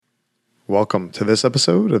Welcome to this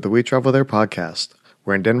episode of the We Travel There podcast.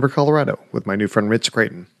 We're in Denver, Colorado with my new friend Mitch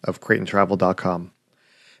Creighton of CreightonTravel.com.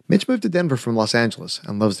 Mitch moved to Denver from Los Angeles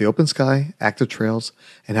and loves the open sky, active trails,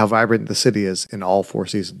 and how vibrant the city is in all four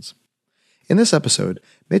seasons. In this episode,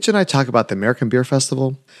 Mitch and I talk about the American Beer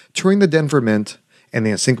Festival, touring the Denver Mint, and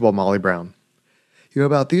the unsinkable Molly Brown. You know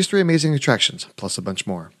about these three amazing attractions, plus a bunch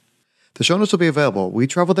more. The show notes will be available at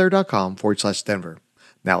wetravelthere.com/Denver.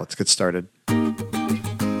 Now let's get started.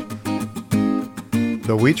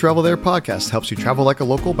 The We Travel There podcast helps you travel like a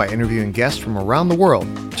local by interviewing guests from around the world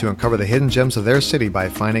to uncover the hidden gems of their city by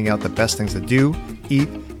finding out the best things to do,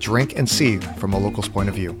 eat, drink, and see from a local's point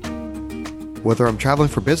of view. Whether I'm traveling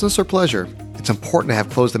for business or pleasure, it's important to have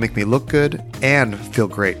clothes that make me look good and feel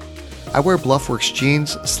great. I wear Bluffworks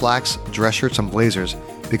jeans, slacks, dress shirts, and blazers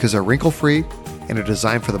because they're wrinkle-free and are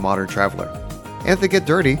designed for the modern traveler. And if they get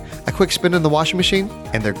dirty, a quick spin in the washing machine,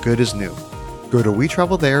 and they're good as new. Go to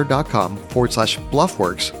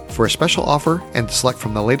wetravelthere.com/Bluffworks for a special offer and to select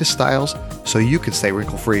from the latest styles so you can stay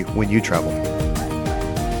wrinkle-free when you travel.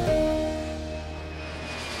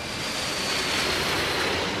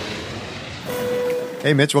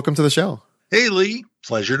 Hey, Mitch, welcome to the show. Hey, Lee.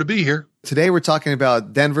 Pleasure to be here. Today, we're talking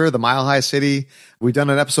about Denver, the Mile High City. We've done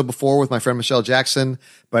an episode before with my friend Michelle Jackson,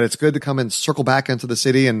 but it's good to come and circle back into the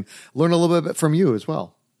city and learn a little bit from you as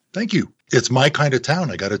well. Thank you. It's my kind of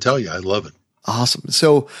town. I got to tell you, I love it. Awesome.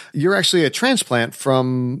 So you're actually a transplant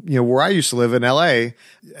from, where I used to live in LA,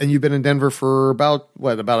 and you've been in Denver for about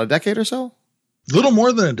a decade or so? A little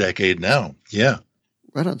more than a decade now. Yeah.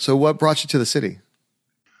 Right on. So what brought you to the city?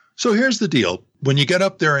 So here's the deal. When you get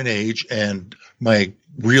up there in age, and my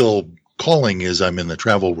real calling is I'm in the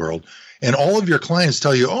travel world, and all of your clients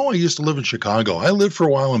tell you, oh, I used to live in Chicago. I lived for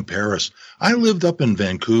a while in Paris. I lived up in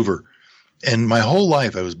Vancouver. And my whole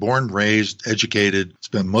life, I was born, raised, educated,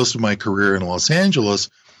 spent most of my career in Los Angeles.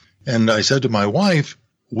 And I said to my wife,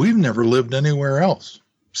 we've never lived anywhere else.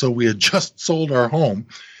 So we had just sold our home.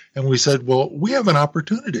 And we said, well, we have an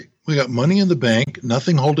opportunity. We got money in the bank,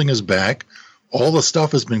 nothing holding us back. All the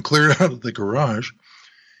stuff has been cleared out of the garage.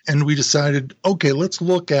 And we decided, okay, let's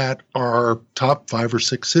look at our top 5 or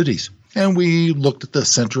 6 cities. And we looked at the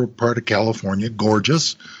central part of California,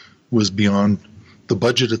 gorgeous, was beyond the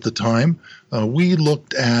budget at the time. We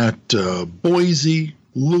looked at Boise,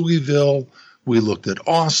 Louisville. We looked at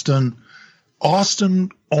Austin. Austin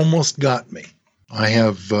almost got me. I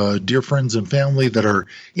have dear friends and family that are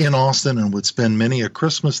in Austin and would spend many a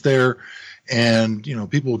Christmas there. And,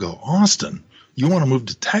 people go, Austin, you want to move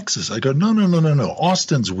to Texas? I go, no.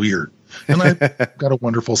 Austin's weird. And I've got a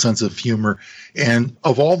wonderful sense of humor. And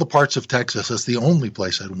of all the parts of Texas, that's the only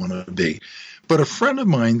place I'd want to be. But a friend of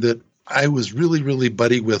mine that I was really, really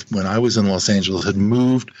buddy with when I was in Los Angeles had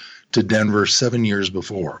moved to Denver 7 years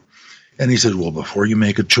before. And he said, well, before you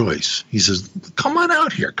make a choice, he says, come on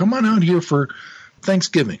out here for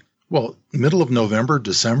Thanksgiving. Well, middle of November,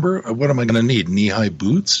 December, what am I going to need? Knee-high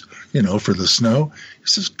boots, for the snow? He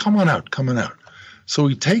says, come on out. So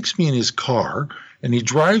he takes me in his car and he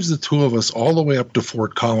drives the two of us all the way up to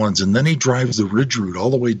Fort Collins. And then he drives the Ridge Route all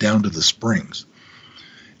the way down to the Springs.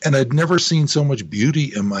 And I'd never seen so much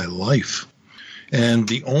beauty in my life. And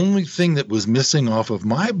the only thing that was missing off of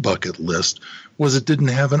my bucket list was it didn't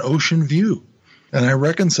have an ocean view. And I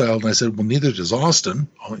reconciled and I said, well, neither does Austin.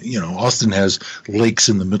 Austin has lakes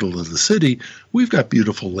in the middle of the city. We've got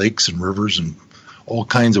beautiful lakes and rivers and all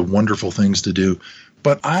kinds of wonderful things to do.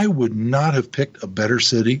 But I would not have picked a better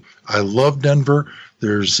city. I love Denver.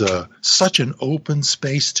 There's such an open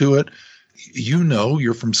space to it.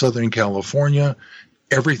 You're from Southern California.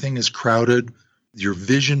 Everything is crowded. Your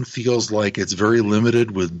vision feels like it's very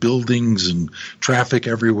limited with buildings and traffic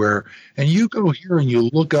everywhere. And you go here and you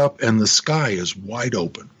look up and the sky is wide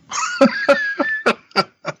open.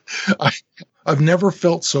 I've never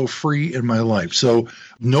felt so free in my life. So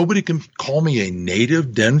nobody can call me a native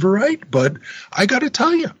Denverite, but I got to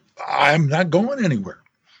tell you, I'm not going anywhere.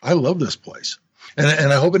 I love this place.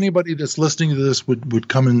 And I hope anybody that's listening to this would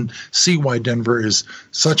come and see why Denver is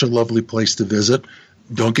such a lovely place to visit.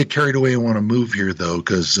 Don't get carried away and want to move here, though,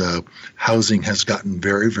 because housing has gotten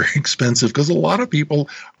very, very expensive because a lot of people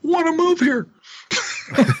want to move here.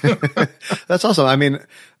 That's awesome. I mean,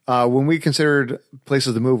 when we considered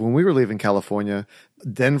places to move, when we were leaving California,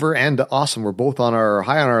 Denver and Austin were both high on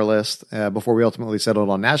our list before we ultimately settled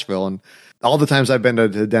on Nashville. And all the times I've been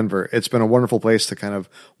to Denver, it's been a wonderful place to kind of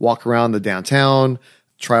walk around the downtown,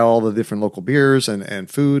 try all the different local beers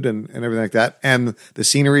and food and everything like that. And the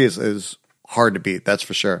scenery is hard to beat, that's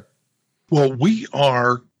for sure. Well, we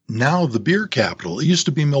are now the beer capital. It used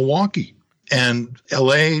to be Milwaukee, and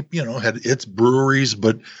LA, had its breweries,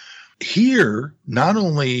 but here, not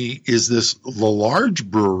only is this the large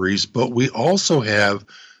breweries, but we also have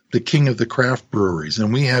the king of the craft breweries.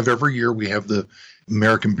 And we have every year, we have the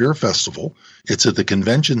American Beer Festival. It's at the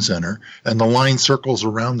convention center, and the line circles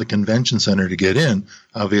around the convention center to get in.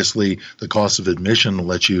 Obviously, the cost of admission will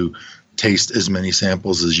let you taste as many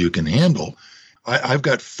samples as you can handle. I've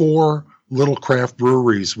got 4 little craft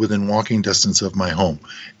breweries within walking distance of my home.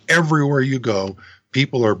 Everywhere you go,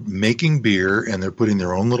 people are making beer, and they're putting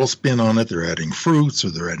their own little spin on it. They're adding fruits, or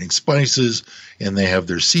they're adding spices, and they have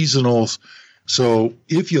their seasonals. So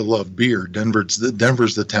if you love beer, Denver's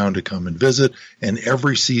the town to come and visit. And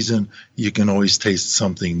every season, you can always taste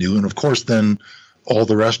something new. And of course, then all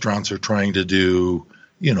the restaurants are trying to do,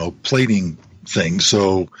 plating things.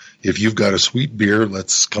 So if you've got a sweet beer,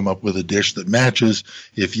 let's come up with a dish that matches.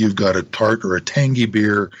 If you've got a tart or a tangy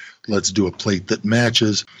beer, let's do a plate that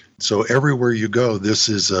matches. So everywhere you go, this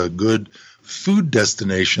is a good food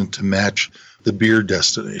destination to match the beer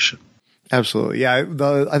destination. Absolutely. Yeah.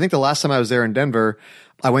 I think the last time I was there in Denver,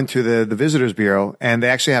 I went to the Visitors Bureau, and they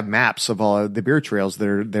actually have maps of all the beer trails that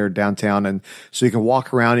are there downtown. And so you can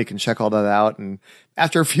walk around, you can check all that out. And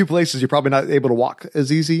after a few places, you're probably not able to walk as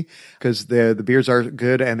easy because the beers are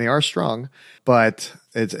good and they are strong, but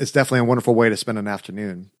it's definitely a wonderful way to spend an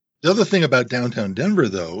afternoon. The other thing about downtown Denver,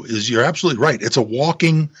 though, is you're absolutely right. It's a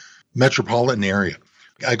walking metropolitan area.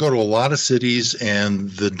 I go to a lot of cities, and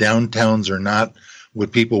the downtowns are not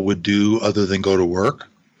what people would do other than go to work.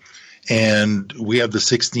 And we have the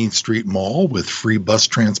 16th Street Mall with free bus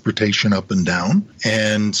transportation up and down.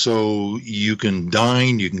 And so you can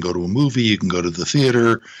dine, you can go to a movie, you can go to the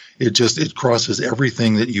theater. It crosses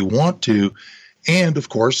everything that you want to. And of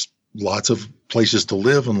course, lots of places to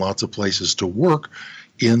live and lots of places to work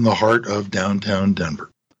in the heart of downtown Denver.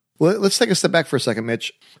 Well, let's take a step back for a second,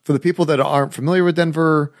 Mitch. For the people that aren't familiar with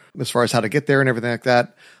Denver, as far as how to get there and everything like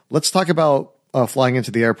that, let's talk about flying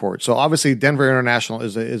into the airport. So obviously Denver International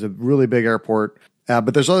is a really big airport,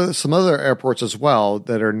 but there's some other airports as well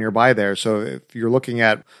that are nearby there. So if you're looking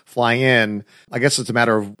at flying in, I guess it's a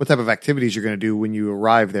matter of what type of activities you're going to do when you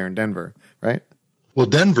arrive there in Denver, right? Well,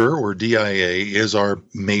 Denver, or DIA, is our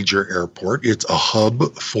major airport. It's a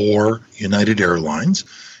hub for United Airlines.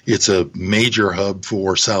 It's a major hub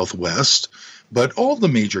for Southwest. But all the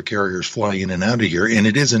major carriers fly in and out of here, and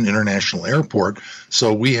it is an international airport.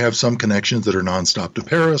 So we have some connections that are nonstop to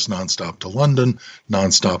Paris, nonstop to London,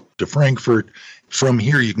 nonstop to Frankfurt. From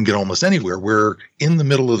here, you can get almost anywhere. We're in the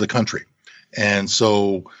middle of the country. And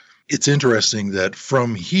so it's interesting that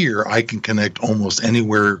from here, I can connect almost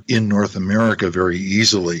anywhere in North America very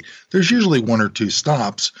easily. There's usually 1 or 2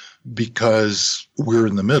 stops because we're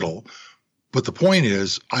in the middle. But the point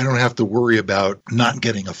is, I don't have to worry about not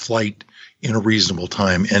getting a flight in a reasonable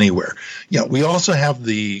time anywhere. Yeah, we also have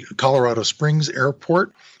the Colorado Springs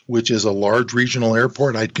Airport, which is a large regional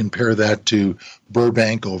airport. I'd compare that to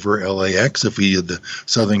Burbank over LAX if we had the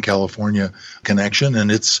Southern California connection. And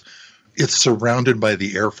it's surrounded by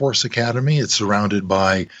the Air Force Academy. It's surrounded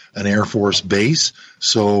by an Air Force base.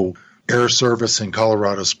 So air service in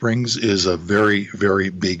Colorado Springs is a very, very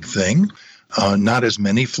big thing. Not as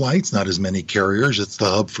many flights, not as many carriers. It's the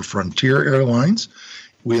hub for Frontier Airlines.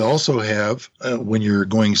 We also have, when you're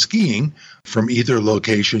going skiing, from either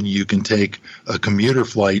location, you can take a commuter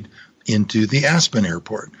flight into the Aspen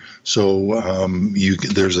Airport. So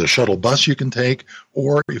there's a shuttle bus you can take,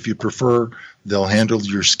 or if you prefer, they'll handle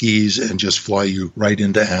your skis and just fly you right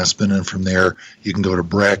into Aspen. And from there, you can go to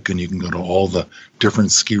Breck, and you can go to all the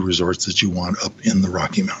different ski resorts that you want up in the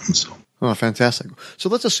Rocky Mountains. Oh, fantastic. So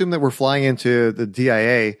let's assume that we're flying into the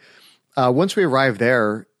DIA. Once we arrive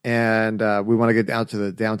there, and we want to get down to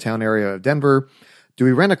the downtown area of Denver, do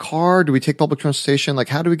we rent a car? Do we take public transportation? Like,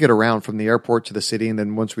 how do we get around from the airport to the city, and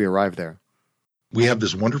then once we arrive there? We have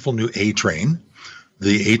this wonderful new A-Train.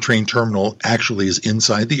 The A-Train terminal actually is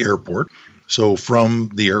inside the airport. So from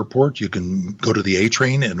the airport, you can go to the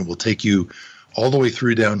A-Train, and it will take you all the way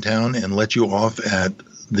through downtown and let you off at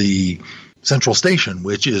the Central Station,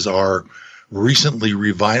 which is our recently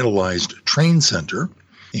revitalized train center.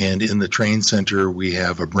 And in the train center, we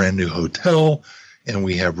have a brand new hotel, and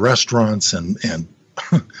we have restaurants and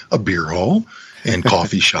a beer hall and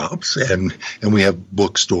coffee shops, and we have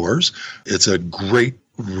bookstores. It's a great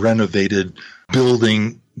renovated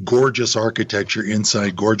building, gorgeous architecture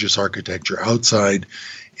inside, gorgeous architecture outside.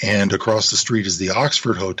 And across the street is the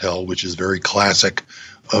Oxford Hotel, which is very classic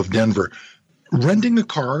of Denver. Renting a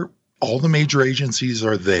car, all the major agencies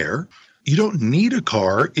are there. You don't need a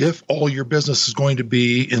car if all your business is going to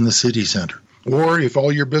be in the city center, or if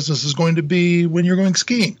all your business is going to be when you're going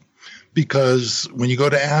skiing. because when you go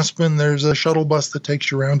to Aspen, there's a shuttle bus that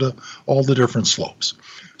takes you around to all the different slopes.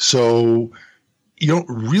 So you don't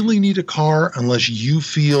really need a car unless you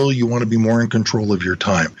feel you want to be more in control of your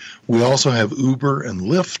time. We also have Uber and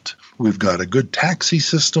Lyft. We've got a good taxi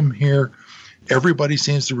system here. Everybody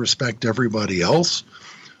seems to respect everybody else.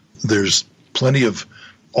 There's plenty of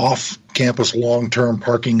off-campus long-term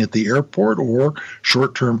parking at the airport or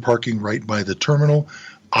short-term parking right by the terminal.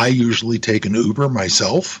 I usually take an Uber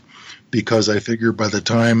myself because I figure by the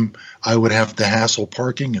time I would have to hassle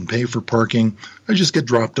parking and pay for parking, I just get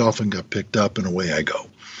dropped off and got picked up and away I go.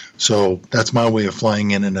 So that's my way of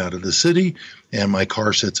flying in and out of the city, and my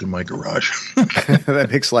car sits in my garage. That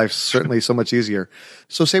makes life certainly so much easier.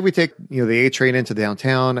 So say we take the A train into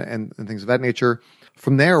downtown and things of that nature.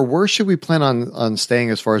 From there, where should we plan on staying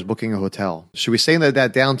as far as booking a hotel? Should we stay in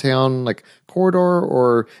that downtown corridor,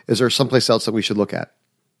 or is there someplace else that we should look at?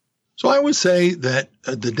 So I would say that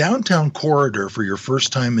the downtown corridor for your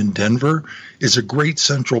first time in Denver is a great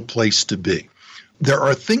central place to be. There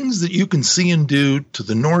are things that you can see and do to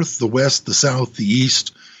the north, the west, the south, the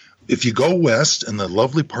east. If you go west, and the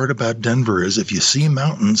lovely part about Denver is if you see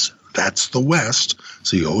mountains, that's the west.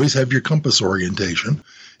 So you always have your compass orientation.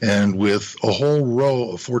 And with a whole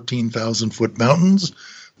row of 14,000-foot mountains,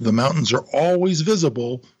 the mountains are always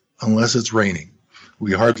visible unless it's raining.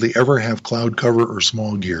 We hardly ever have cloud cover or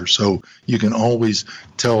smog here, so you can always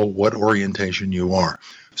tell what orientation you are.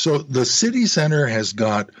 So the city center has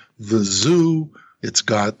got the zoo, it's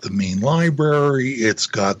got the main library, it's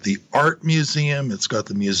got the art museum, it's got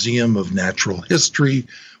the Museum of Natural History,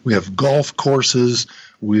 we have golf courses,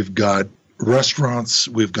 we've got restaurants,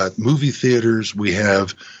 we've got movie theaters, we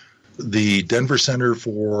have the Denver Center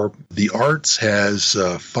for the Arts has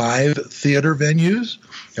 5 theater venues,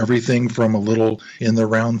 everything from a little in the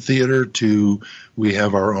round theater to we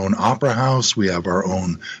have our own opera house, we have our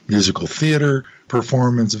own musical theater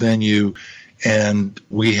performance venue, and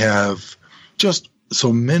we have just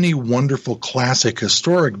so many wonderful classic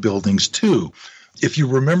historic buildings too. If you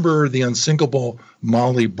remember the unsinkable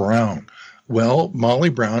Molly Brown, well, Molly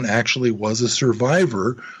Brown actually was a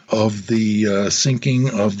survivor of the sinking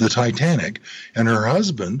of the Titanic, and her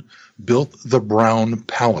husband built the Brown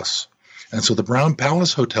Palace. And so the Brown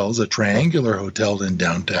Palace Hotel is a triangular hotel in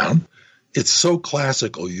downtown. It's so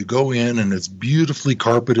classical. You go in and it's beautifully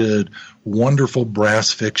carpeted, wonderful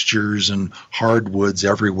brass fixtures and hardwoods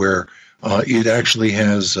everywhere. It actually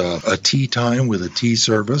has a tea time with a tea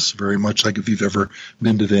service, very much like if you've ever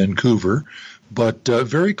been to Vancouver. But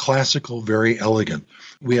very classical, very elegant.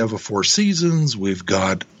 We have a Four Seasons. We've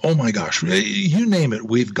got, oh my gosh, you name it,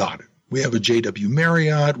 we've got it. We have a JW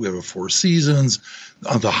Marriott. We have a Four Seasons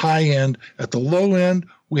on the high end. At the low end,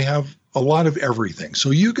 we have a lot of everything.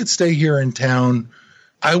 So you could stay here in town,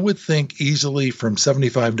 I would think easily from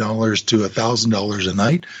 $75 to $1,000 a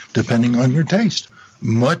night, depending on your taste.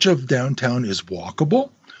 Much of downtown is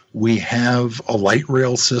walkable. We have a light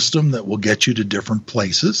rail system that will get you to different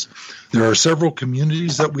places. There are several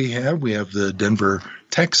communities that we have. We have the Denver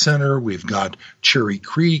Tech Center. We've got Cherry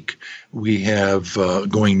Creek. We have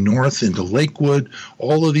going north into Lakewood.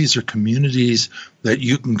 All of these are communities that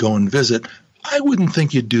you can go and visit. I wouldn't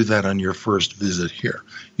think you'd do that on your first visit here.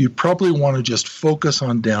 You'd probably want to just focus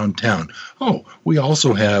on downtown. Oh, we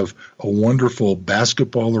also have a wonderful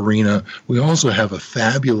basketball arena. We also have a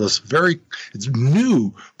fabulous, it's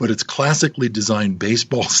new, but it's classically designed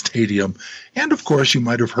baseball stadium. And of course, you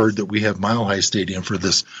might have heard that we have Mile High Stadium for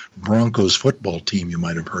this Broncos football team you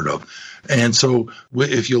might have heard of. And so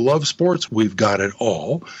if you love sports, we've got it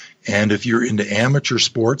all. And if you're into amateur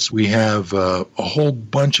sports, we have a whole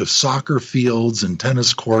bunch of soccer fields and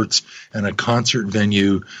tennis courts and a concert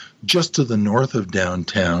venue just to the north of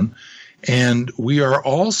downtown. And we are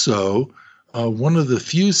also one of the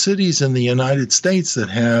few cities in the United States that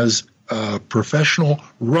has a professional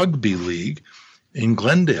rugby league in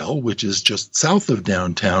Glendale, which is just south of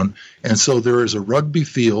downtown. And so there is a rugby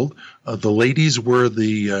field. The ladies were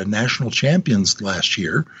the national champions last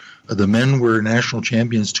year. The men were national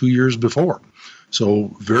champions 2 years before.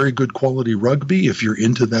 So very good quality rugby if you're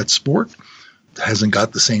into that sport. It hasn't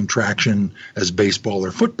got the same traction as baseball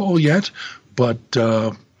or football yet, but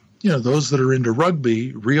those that are into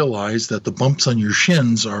rugby realize that the bumps on your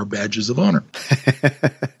shins are badges of honor.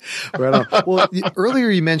 Right on. Well, earlier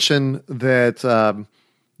you mentioned that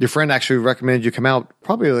your friend actually recommended you come out.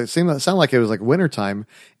 Probably it sounded like it was like wintertime.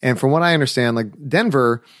 And from what I understand, like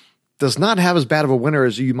Denver does not have as bad of a winter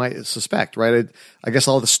as you might suspect, right? I guess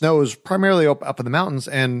all the snow is primarily up in the mountains,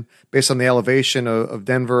 and based on the elevation of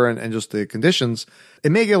Denver and just the conditions,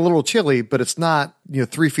 it may get a little chilly, but it's not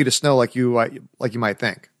 3 feet of snow like you might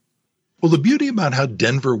think. Well, the beauty about how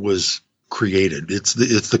Denver was created, it's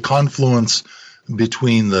the confluence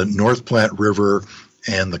between the North Platte River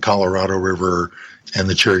and the Colorado River and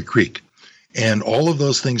the Cherry Creek. And all of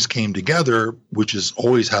those things came together, which is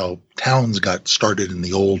always how towns got started in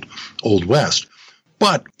the Old West.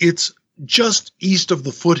 But it's just east of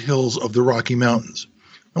the foothills of the Rocky Mountains.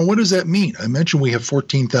 Now, what does that mean? I mentioned we have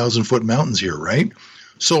 14,000-foot mountains here, right?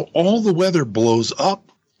 So all the weather blows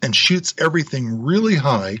up and shoots everything really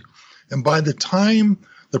high. And by the time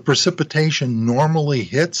the precipitation normally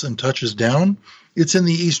hits and touches down, it's in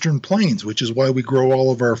the eastern plains, which is why we grow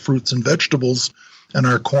all of our fruits and vegetables and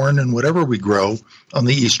our corn and whatever we grow on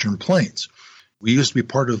the eastern plains. We used to be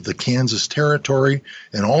part of the Kansas Territory,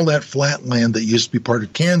 and all that flat land that used to be part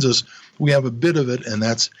of Kansas, we have a bit of it, and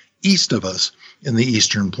that's east of us in the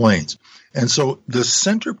eastern plains. And so the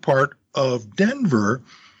center part of Denver,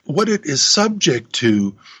 what it is subject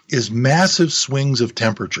to is massive swings of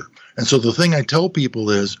temperature. And so the thing I tell people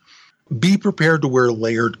is be prepared to wear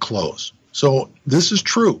layered clothes. So this is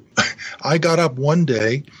true. I got up one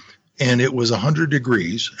day and it was 100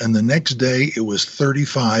 degrees, and the next day it was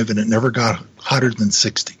 35, and it never got hotter than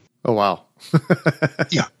 60. Oh, wow.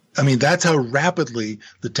 Yeah. I mean, that's how rapidly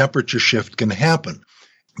the temperature shift can happen.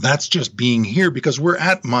 That's just being here because we're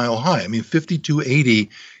at mile high. I mean, 5280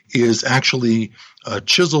 is actually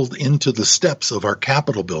chiseled into the steps of our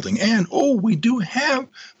Capitol building. And, we do have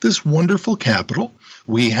this wonderful Capitol.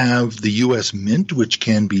 We have the U.S. Mint, which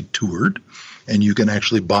can be toured, and you can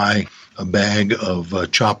actually buy a bag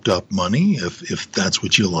of chopped up money if that's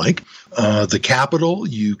what you like. The Capitol,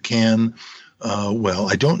 you can,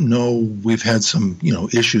 I don't know, we've had some,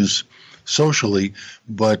 issues socially,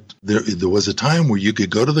 but there was a time where you could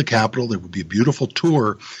go to the Capitol, there would be a beautiful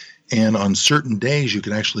tour, and on certain days you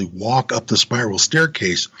could actually walk up the spiral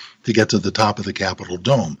staircase to get to the top of the Capitol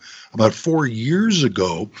Dome. About 4 years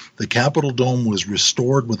ago, the Capitol Dome was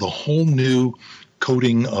restored with a whole new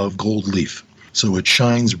coating of gold leaf. So it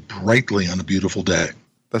shines brightly on a beautiful day.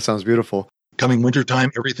 That sounds beautiful. Coming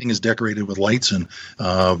wintertime, everything is decorated with lights, and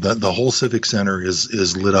the whole Civic Center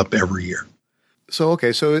is lit up every year. So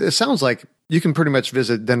it sounds like you can pretty much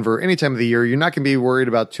visit Denver any time of the year. You're not going to be worried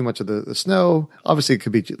about too much of the snow. Obviously, it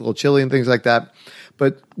could be a little chilly and things like that.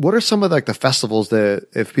 But what are some of the festivals that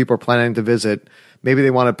if people are planning to visit, maybe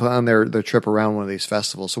they want to plan their trip around one of these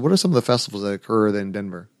festivals? So what are some of the festivals that occur in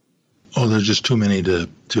Denver? Oh, there's just too many to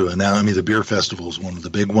announce. I mean, the beer festival is one of the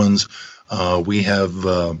big ones. We have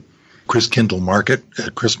Christkindl Market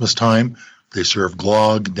at Christmas time. They serve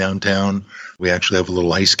glögg downtown. We actually have a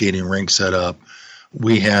little ice skating rink set up.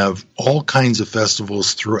 We have all kinds of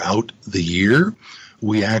festivals throughout the year.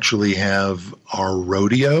 We actually have our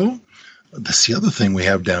rodeo. That's the other thing we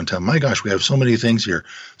have downtown. My gosh, we have so many things here.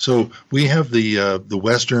 So we have the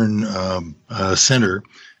Western Center,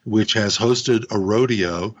 which has hosted a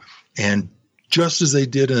rodeo. And just as they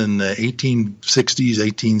did in the 1860s,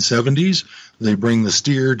 1870s, they bring the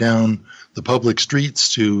steer down the public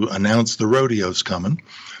streets to announce the rodeo's coming.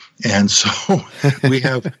 And so we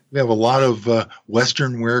have a lot of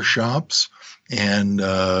Western wear shops. And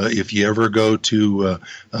if you ever go to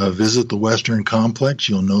visit the Western Complex,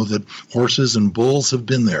 you'll know that horses and bulls have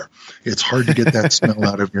been there. It's hard to get that smell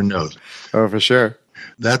out of your nose. Oh, for sure.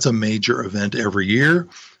 That's a major event every year.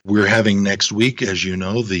 We're having next week, as you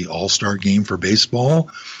know, the All-Star Game for baseball.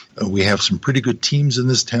 We have some pretty good teams in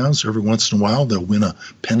this town, so every once in a while they'll win a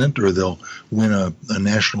pennant or they'll win a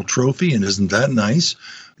national trophy, and isn't that nice?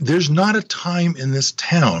 There's not a time in this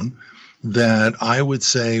town that I would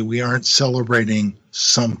say we aren't celebrating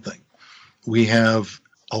something. We have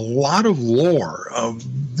a lot of lore.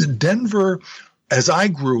 Denver, as I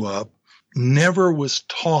grew up, never was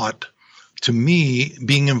taught to me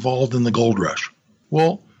being involved in the gold rush.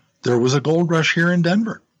 Well, there was a gold rush here in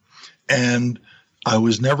Denver, and I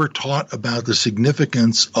was never taught about the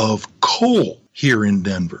significance of coal here in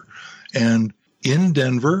Denver. And in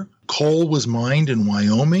Denver, coal was mined in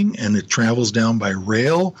Wyoming, and it travels down by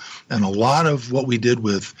rail. And a lot of what we did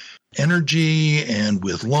with energy and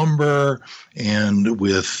with lumber and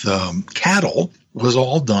with cattle was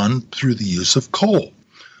all done through the use of coal.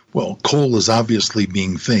 Well, coal is obviously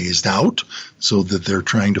being phased out so that they're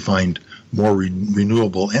trying to find more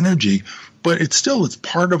renewable energy, but it's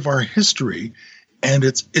part of our history. And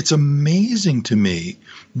it's amazing to me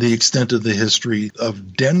the extent of the history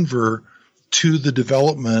of Denver to the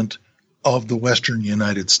development of the Western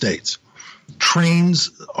United States.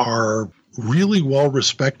 Trains are really well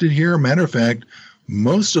respected here. Matter of fact,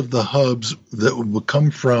 most of the hubs that would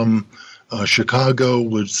come from Chicago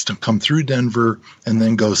would come through Denver and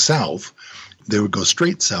then go south. They would go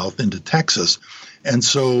straight south into Texas. And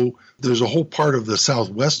so there's a whole part of the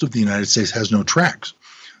southwest of the United States has no tracks.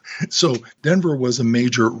 So Denver was a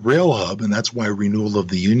major rail hub, and that's why renewal of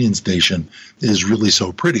the Union Station is really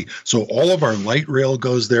so pretty. So all of our light rail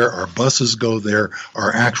goes there, our buses go there,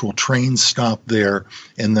 our actual trains stop there,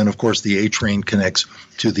 and then, of course, the A train connects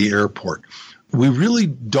to the airport. We really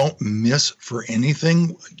don't miss for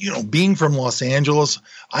anything. Being from Los Angeles,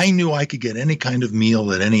 I knew I could get any kind of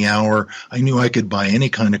meal at any hour. I knew I could buy any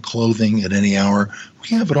kind of clothing at any hour.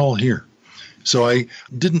 We have it all here. So I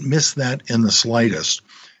didn't miss that in the slightest.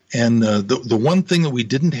 And the one thing that we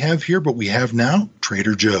didn't have here, but we have now,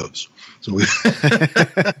 Trader Joe's. So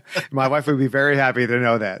my wife would be very happy to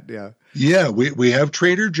know that. Yeah, we have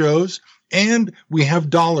Trader Joe's, and we have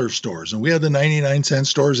dollar stores. And we have the 99-cent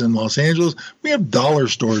stores in Los Angeles. We have dollar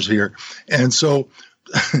stores here. And so,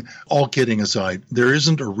 all kidding aside, there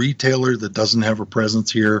isn't a retailer that doesn't have a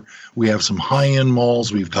presence here. We have some high-end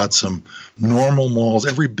malls. We've got some normal malls.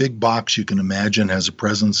 Every big box you can imagine has a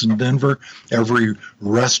presence in Denver. Every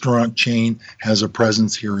restaurant chain has a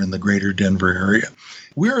presence here in the greater Denver area.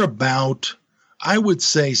 We're about, I would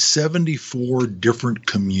say, 74 different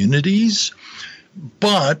communities,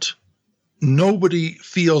 but nobody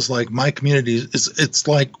feels like my community it's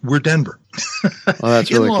like we're Denver. Oh, that's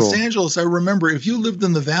really cool. In Los Angeles, I remember if you lived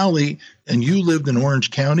in the Valley and you lived in Orange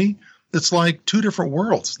County, it's like two different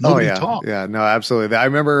worlds. Nobody talked. Yeah, no, absolutely. I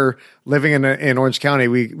remember living in Orange County.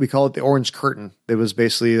 We call it the Orange Curtain. It was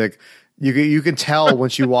basically like you can tell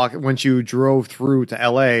once you drove through to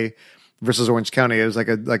LA versus Orange County. It was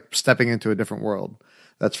like stepping into a different world.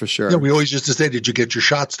 That's for sure. Yeah, we always used to say, did you get your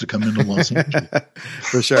shots to come into Los Angeles?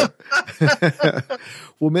 For sure.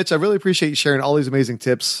 Well, Mitch, I really appreciate you sharing all these amazing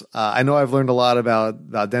tips. I know I've learned a lot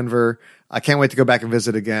about Denver. I can't wait to go back and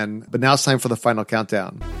visit again. But now it's time for the final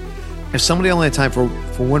countdown. If somebody only had time for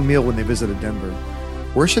one meal when they visited Denver,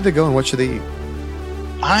 where should they go and what should they eat?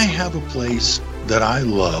 I have a place that I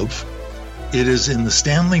love. It is in the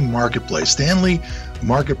Stanley Marketplace. Stanley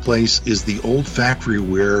Marketplace is the old factory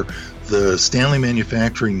where the Stanley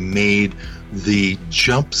Manufacturing made the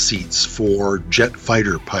jump seats for jet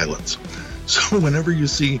fighter pilots. So whenever you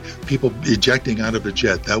see people ejecting out of a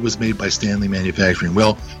jet, that was made by Stanley Manufacturing.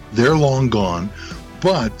 Well, they're long gone,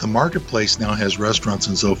 but the Marketplace now has restaurants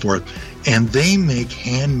and so forth, and they make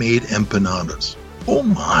handmade empanadas. Oh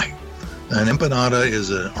my! An empanada is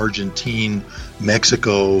an Argentine,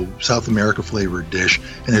 Mexico, South America flavored dish,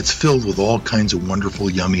 and it's filled with all kinds of wonderful,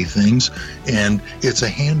 yummy things. And it's a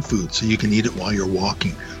hand food, so you can eat it while you're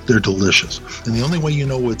walking. They're delicious. And the only way you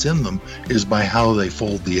know what's in them is by how they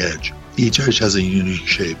fold the edge. Each edge has a unique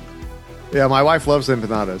shape. Yeah, my wife loves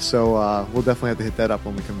empanadas, so we'll definitely have to hit that up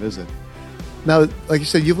when we come visit. Now, like you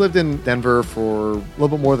said, you've lived in Denver for a little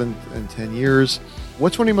bit more than 10 years.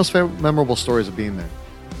 What's one of your most memorable stories of being there?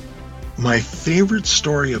 My favorite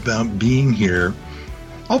story about being here,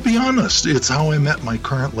 I'll be honest, it's how I met my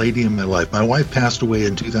current lady in my life. My wife passed away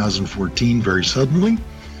in 2014 very suddenly,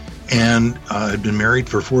 and I'd been married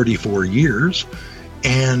for 44 years.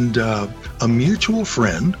 And a mutual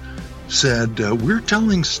friend said, we're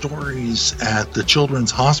telling stories at the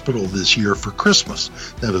Children's Hospital this year for Christmas.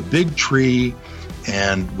 They have a big tree,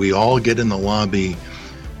 and we all get in the lobby.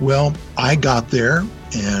 Well, I got there,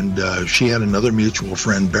 and she had another mutual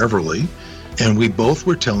friend, Beverly, and we both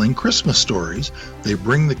were telling Christmas stories. They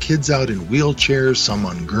bring the kids out in wheelchairs, some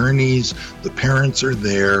on gurneys. The parents are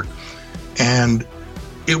there, and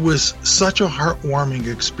it was such a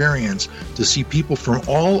heartwarming experience to see people from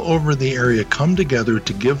all over the area come together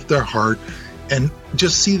to give their heart and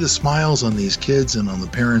just see the smiles on these kids and on the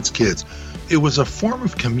parents' kids. It was a form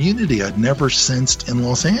of community I'd never sensed in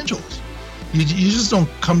Los Angeles. You just don't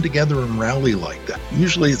come together and rally like that.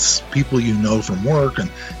 Usually it's people you know from work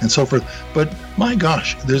and so forth. But my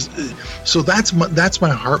gosh, so that's my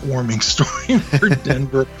heartwarming story for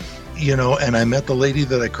Denver. And I met the lady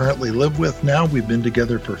that I currently live with now. We've been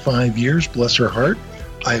together for 5 years, bless her heart.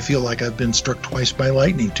 I feel like I've been struck twice by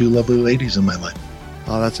lightning, two lovely ladies in my life.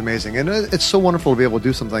 Oh, that's amazing. And it's so wonderful to be able to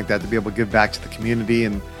do something like that, to be able to give back to the community.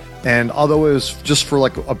 And although it was just for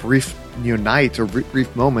like a brief night or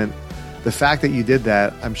brief moment, the fact that you did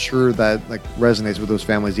that, I'm sure that resonates with those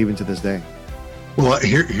families even to this day. Well,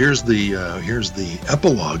 here's the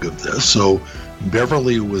epilogue of this. So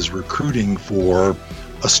Beverly was recruiting for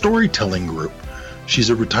a storytelling group.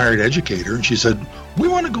 She's a retired educator, and she said, we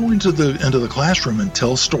want to go into the classroom and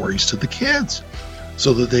tell stories to the kids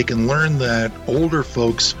so that they can learn that older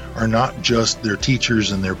folks are not just their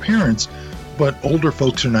teachers and their parents, but older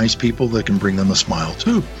folks are nice people that can bring them a smile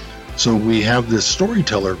too. So we have this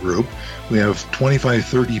storyteller group. We have 25,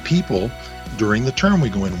 30 people during the term. We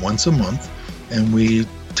go in once a month, and we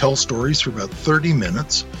tell stories for about 30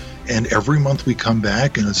 minutes. And every month we come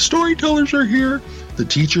back and the storytellers are here. The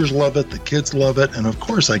teachers love it. The kids love it. And of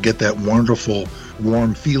course, I get that wonderful,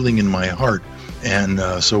 warm feeling in my heart. And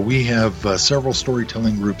so we have several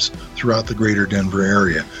storytelling groups throughout the greater Denver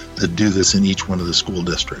area that do this in each one of the school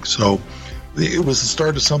districts. So it was the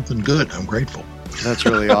start of something good. I'm grateful. That's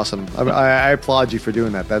really awesome. I applaud you for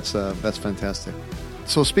doing that. That's fantastic.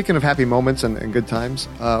 So speaking of happy moments and good times,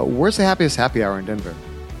 where's the happiest happy hour in Denver?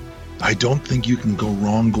 I don't think you can go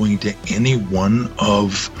wrong going to any one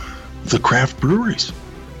of the craft breweries.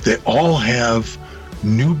 They all have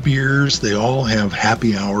new beers. They all have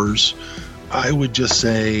happy hours. I would just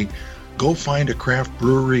say go find a craft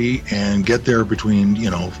brewery and get there between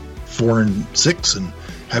 4 and 6 and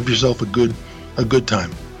have yourself a good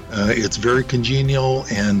time. It's very congenial,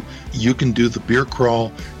 and you can do the beer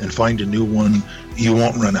crawl and find a new one. You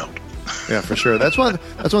won't run out. Yeah, for sure. That's one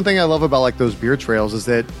thing I love about like those beer trails is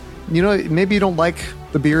that maybe you don't like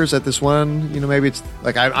the beers at this one. Maybe it's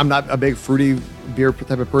like I'm not a big fruity beer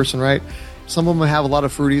type of person, right? Some of them have a lot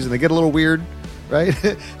of fruities and they get a little weird, right?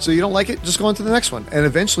 So you don't like it, just go on to the next one. And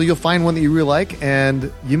eventually you'll find one that you really like,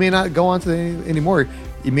 and you may not go on to anymore.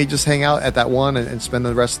 You may just hang out at that one and spend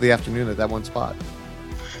the rest of the afternoon at that one spot.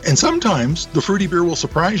 And sometimes the fruity beer will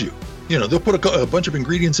surprise you. They'll put a bunch of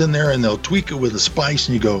ingredients in there and they'll tweak it with a spice,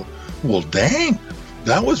 and you go, well, dang,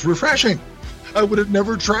 that was refreshing. I would have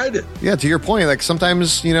never tried it. Yeah, to your point, like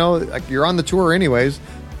sometimes, like you're on the tour anyways,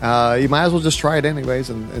 you might as well just try it anyways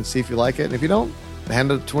and see if you like it. And if you don't,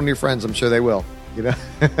 hand it to one of your friends. I'm sure they will,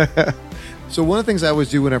 So one of the things I always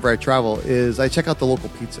do whenever I travel is I check out the local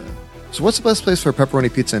pizza. So what's the best place for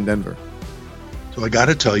pepperoni pizza in Denver? So I got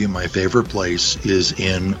to tell you, my favorite place is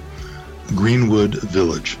in Greenwood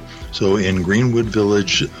Village. So in Greenwood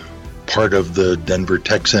Village, part of the Denver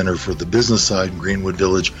Tech Center for the business side, Greenwood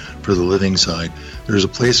Village for the living side, there's a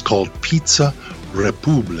place called Pizza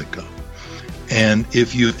Repubblica. And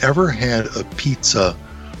if you've ever had a pizza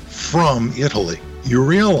from Italy, you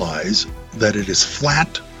realize that it is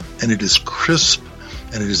flat and it is crisp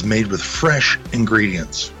and it is made with fresh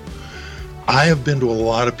ingredients. I have been to a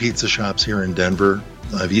lot of pizza shops here in Denver.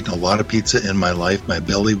 I've eaten a lot of pizza in my life. My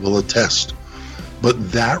belly will attest.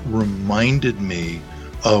 But that reminded me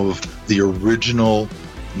of the original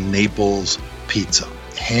Naples pizza.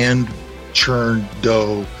 Hand-churned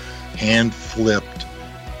dough, hand-flipped.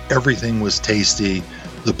 Everything was tasty.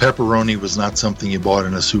 The pepperoni was not something you bought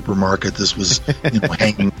in a supermarket. This was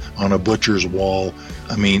hanging on a butcher's wall.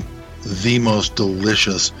 I mean, the most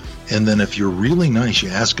delicious. And then if you're really nice, you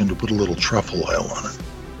ask them to put a little truffle oil on it.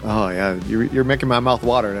 Oh, yeah. You're making my mouth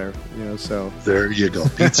water there, so. There you go.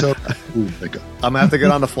 Pizza. Ooh, there you go. I'm going to have to get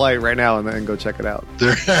on the flight right now and go check it out.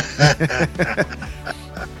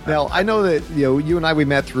 Now, I know that, you and I, we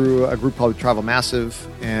met through a group called Travel Massive.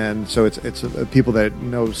 And so it's people that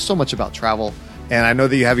know so much about travel. And I know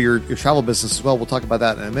that you have your travel business as well. We'll talk about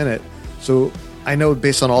that in a minute. So I know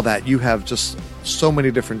based on all that, you have just so many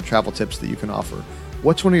different travel tips that you can offer.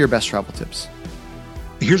 What's one of your best travel tips?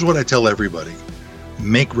 Here's what I tell everybody.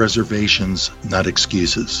 Make reservations, not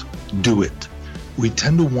excuses. Do it. We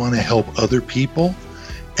tend to want to help other people,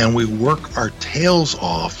 and we work our tails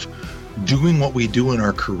off doing what we do in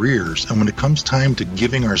our careers. And when it comes time to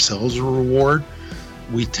giving ourselves a reward,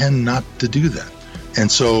 we tend not to do that. And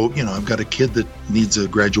so, I've got a kid that needs a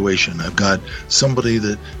graduation. I've got somebody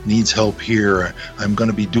that needs help here. I'm going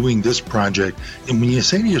to be doing this project. And when you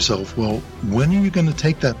say to yourself, well, when are you going to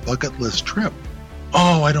take that bucket list trip?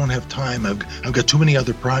 Oh, I don't have time. I've got too many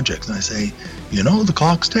other projects. And I say, the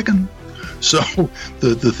clock's ticking. So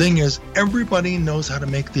the thing is, everybody knows how to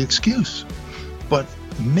make the excuse. But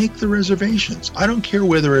make the reservations. I don't care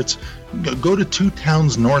whether it's go to 2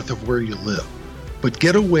 towns north of where you live. But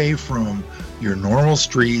get away from your normal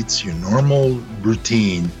streets, your normal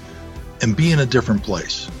routine, and be in a different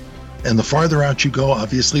place. And the farther out you go,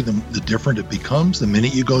 obviously, the different it becomes. The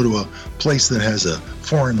minute you go to a place that has a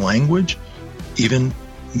foreign language, even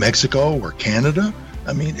Mexico or Canada,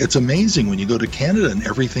 I mean, it's amazing when you go to Canada and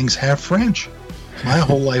everything's half French. My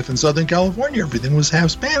whole life in Southern California, everything was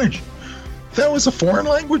half Spanish. That was a foreign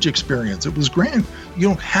language experience. It was grand. You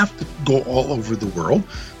don't have to go all over the world,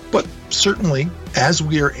 but certainly as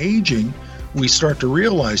we are aging, we start to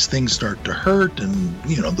realize things start to hurt, and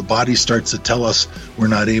the body starts to tell us we're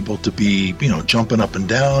not able to be jumping up and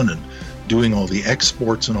down and doing all the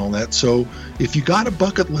exports and all that. So if you got a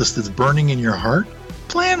bucket list that's burning in your heart,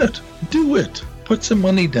 plan it, do it, put some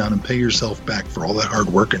money down and pay yourself back for all that hard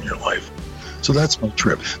work in your life. So that's my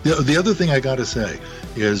trip. The other thing I got to say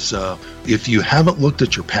is if you haven't looked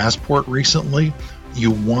at your passport recently,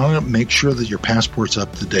 you want to make sure that your passport's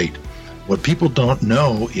up to date. What people don't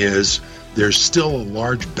know is There's still a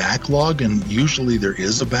large backlog, and usually there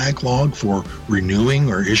is a backlog for renewing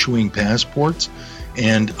or issuing passports.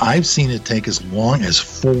 And I've seen it take as long as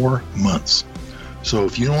 4 months. So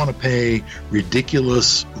if you don't want to pay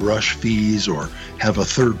ridiculous rush fees or have a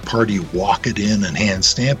third party walk it in and hand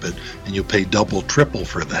stamp it, and you'll pay double, triple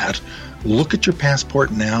for that, look at your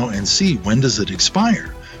passport now and see when does it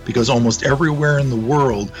expire. Because almost everywhere in the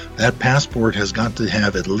world, that passport has got to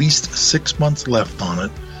have at least 6 months left on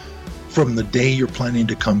it from the day you're planning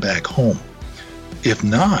to come back home. If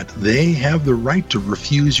not, they have the right to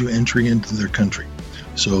refuse you entry into their country.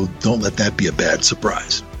 So don't let that be a bad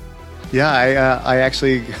surprise. Yeah, I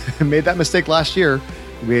actually made that mistake last year.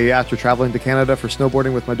 After traveling to Canada for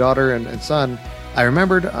snowboarding with my daughter and son, I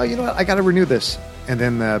remembered, oh, you know what, I got to renew this. And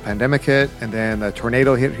then the pandemic hit, and then the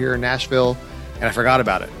tornado hit here in Nashville, and I forgot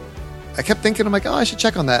about it. I kept thinking, I'm like, oh, I should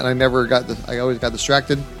check on that. And I always got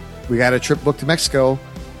distracted. We got a trip booked to Mexico.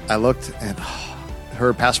 I looked, and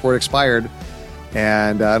her passport expired.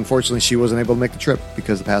 And unfortunately, she wasn't able to make the trip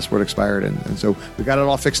because the passport expired. And so we got it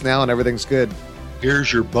all fixed now, and everything's good.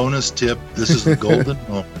 Here's your bonus tip. This is the golden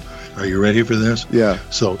moment. Are you ready for this? Yeah.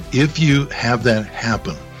 So if you have that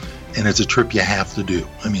happen, and it's a trip you have to do,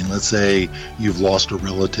 I mean, let's say you've lost a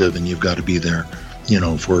relative and you've got to be there,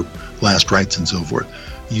 for last rites and so forth,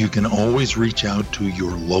 you can always reach out to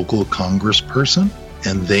your local congressperson,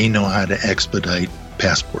 and they know how to expedite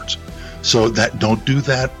passports. So don't do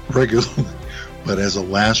that regularly. But as a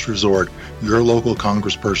last resort, your local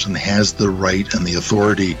congressperson has the right and the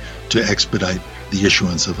authority to expedite the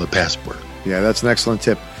issuance of a passport. Yeah, that's an excellent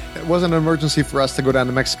tip. It wasn't an emergency for us to go down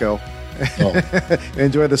to Mexico and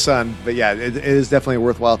enjoy the sun. But yeah, it is definitely a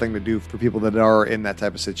worthwhile thing to do for people that are in that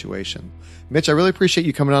type of situation. Mitch, I really appreciate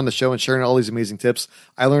you coming on the show and sharing all these amazing tips.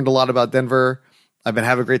 I learned a lot about Denver. I've been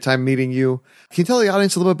having a great time meeting you. Can you tell the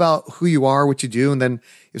audience a little bit about who you are, what you do? And then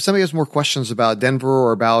if somebody has more questions about Denver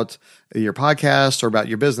or about your podcast or about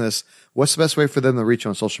your business, what's the best way for them to reach you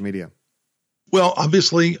on social media? Well,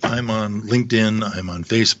 obviously, I'm on LinkedIn. I'm on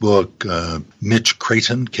Facebook. Mitch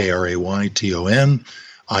Crayton, Krayton.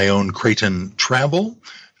 I own Crayton Travel.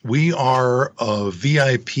 We are a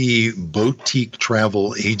VIP boutique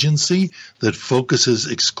travel agency that focuses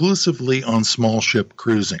exclusively on small ship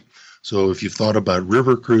cruising. So if you've thought about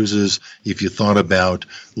river cruises, if you thought about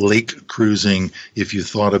lake cruising, if you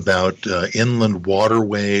thought about inland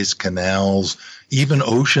waterways, canals, even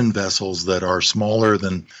ocean vessels that are smaller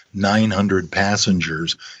than 900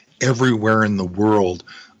 passengers, everywhere in the world,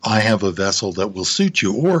 I have a vessel that will suit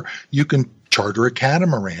you. Or you can charter a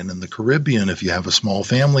catamaran in the Caribbean if you have a small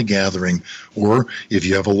family gathering, or if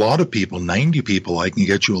you have a lot of people, 90 people, I can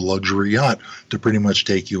get you a luxury yacht to pretty much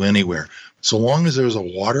take you anywhere. So long as there's a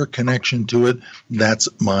water connection to it, that's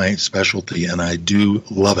my specialty, and I do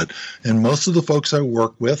love it. And most of the folks I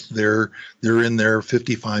work with, they're in their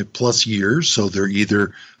 55 plus years, so they're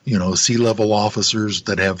either C-level officers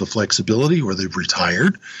that have the flexibility, or they've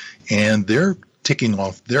retired, and they're ticking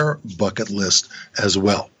off their bucket list as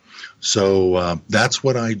well. So that's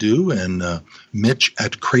what I do, and Mitch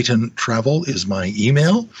at Crayton Travel is my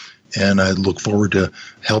email, and I look forward to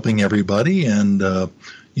helping everybody. And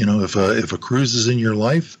if a cruise is in your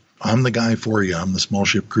life, I'm the guy for you. I'm the small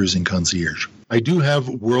ship cruising concierge. I do have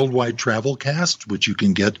Worldwide Travelcast, which you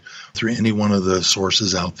can get through any one of the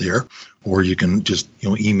sources out there, or you can just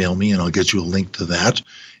email me and I'll get you a link to that.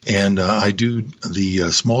 And I do the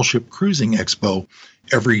Small Ship Cruising Expo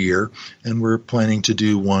every year, and we're planning to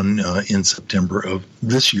do one in September of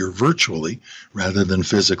this year virtually rather than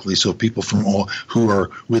physically, so people from all who are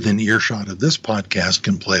within earshot of this podcast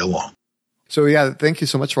can play along. So yeah, thank you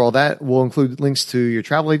so much for all that. We'll include links to your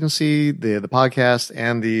travel agency, the podcast,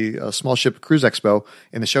 and the Small Ship Cruise Expo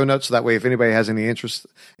in the show notes. So that way, if anybody has any interest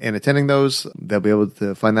in attending those, they'll be able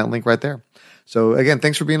to find that link right there. So again,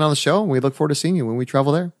 thanks for being on the show, and we look forward to seeing you when we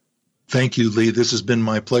travel there. Thank you, Lee. This has been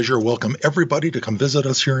my pleasure. Welcome everybody to come visit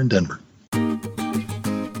us here in Denver.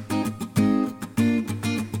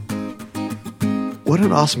 What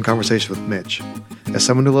an awesome conversation with Mitch. As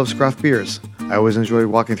someone who loves craft beers, I always enjoy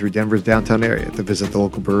walking through Denver's downtown area to visit the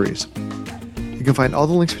local breweries. You can find all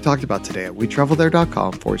the links we talked about today at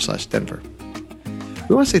wetravelthere.com/Denver.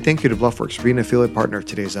 We want to say thank you to Bluffworks for being an affiliate partner of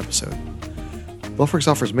today's episode. Bluffworks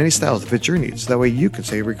offers many styles to fit your needs, so that way you can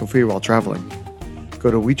stay wrinkle-free while traveling.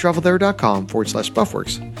 Go to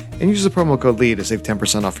wetravelthere.com/Bluffworks and use the promo code LEE to save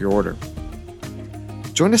 10% off your order.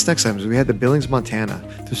 Join us next time as we head to Billings, Montana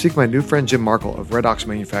to seek my new friend Jim Markle of Red Ox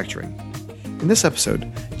Manufacturing. In this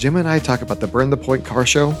episode, Jim and I talk about the Burn the Point car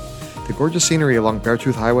show, the gorgeous scenery along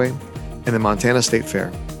Beartooth Highway, and the Montana State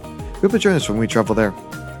Fair. We hope you join us when we travel there.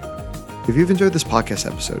 If you've enjoyed this podcast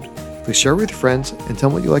episode, please share it with your friends and tell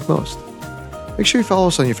them what you like most. Make sure you follow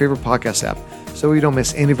us on your favorite podcast app so you don't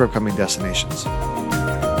miss any of our upcoming destinations.